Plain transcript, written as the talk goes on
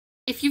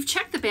If you've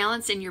checked the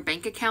balance in your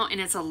bank account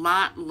and it's a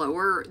lot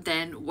lower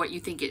than what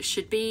you think it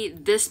should be,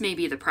 this may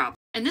be the problem.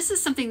 And this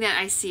is something that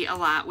I see a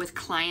lot with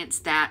clients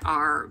that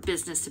are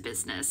business to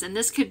business. And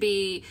this could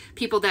be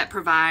people that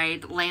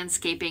provide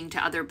landscaping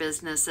to other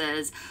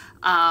businesses,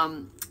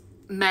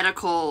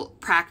 medical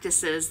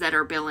practices that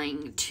are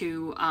billing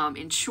to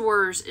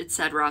insurers,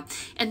 etc.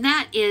 And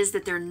that is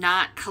that they're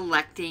not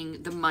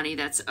collecting the money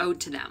that's owed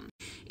to them.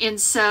 And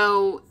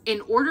so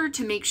in order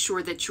to make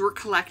sure that you're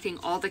collecting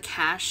all the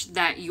cash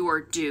that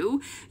you're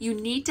due, you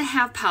need to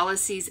have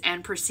policies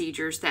and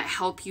procedures that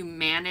help you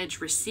manage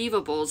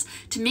receivables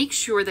to make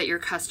sure that your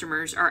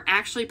customers are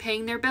actually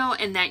paying their bill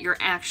and that you're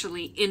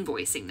actually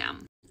invoicing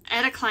them. I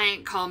had a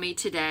client call me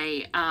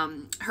today.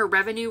 Her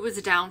revenue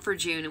was down for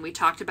June, and we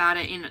talked about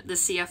it in the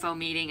CFO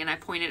meeting, and I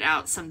pointed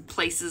out some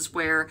places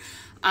where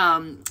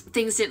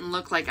things didn't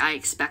look like I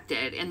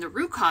expected. And the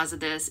root cause of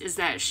this is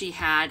that she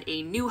had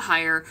a new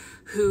hire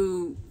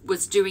who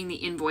was doing the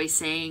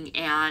invoicing,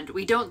 and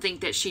we don't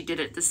think that she did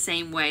it the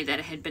same way that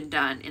it had been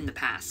done in the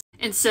past.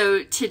 And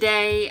so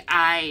today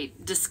I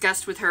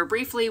discussed with her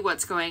briefly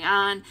what's going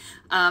on.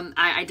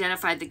 I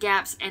identified the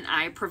gaps, and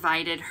I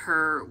provided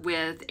her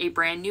with a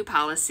brand new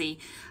policy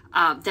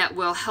that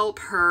will help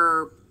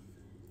her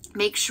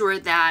make sure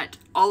that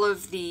all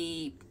of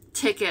the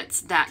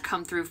tickets that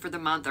come through for the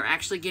month are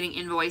actually getting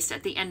invoiced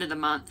at the end of the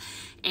month,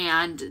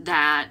 and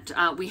that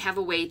we have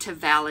a way to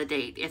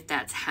validate if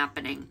that's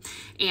happening.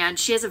 And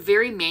she has a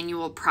very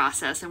manual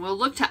process, and we'll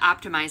look to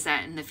optimize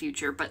that in the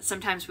future, but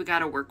sometimes we got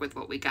to work with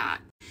what we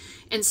got.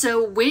 And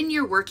so when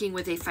you're working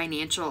with a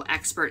financial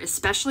expert,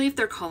 especially if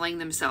they're calling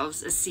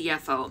themselves a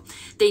CFO,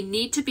 they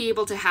need to be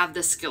able to have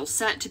the skill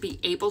set to be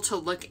able to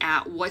look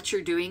at what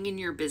you're doing in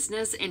your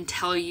business and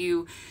tell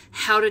you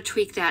how to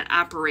tweak that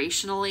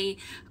operationally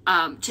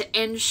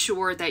to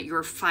ensure that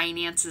your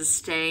finances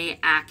stay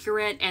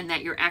accurate and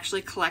that you're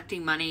actually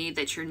collecting money,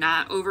 that you're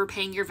not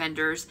overpaying your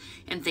vendors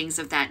and things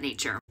of that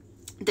nature.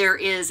 There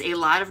is a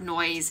lot of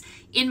noise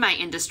in my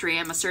industry.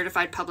 I'm a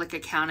certified public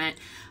accountant.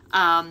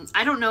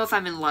 I don't know if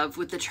I'm in love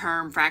with the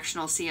term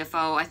fractional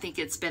CFO. I think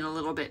it's been a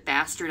little bit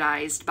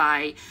bastardized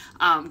by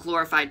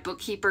glorified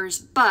bookkeepers,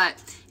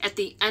 but at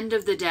the end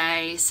of the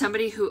day,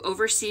 somebody who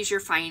oversees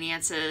your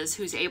finances,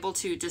 who's able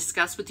to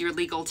discuss with your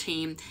legal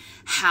team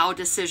how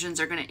decisions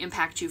are going to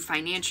impact you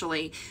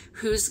financially,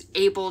 who's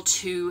able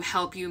to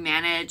help you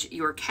manage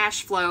your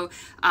cash flow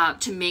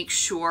to make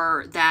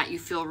sure that you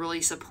feel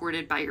really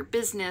supported by your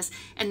business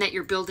and that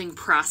you're building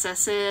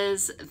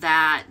processes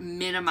that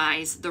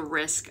minimize the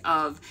risk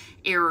of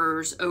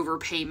errors,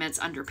 overpayments,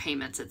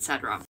 underpayments,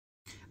 etc.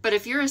 But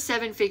if you're a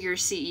seven-figure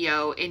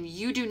CEO and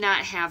you do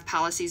not have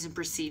policies and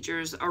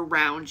procedures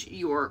around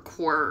your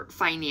core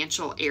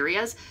financial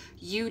areas,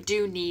 you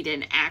do need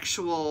an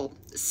actual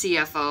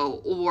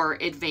CFO or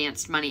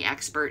advanced money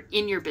expert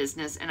in your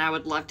business. And I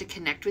would love to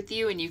connect with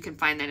you, and you can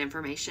find that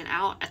information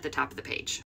out at the top of the page.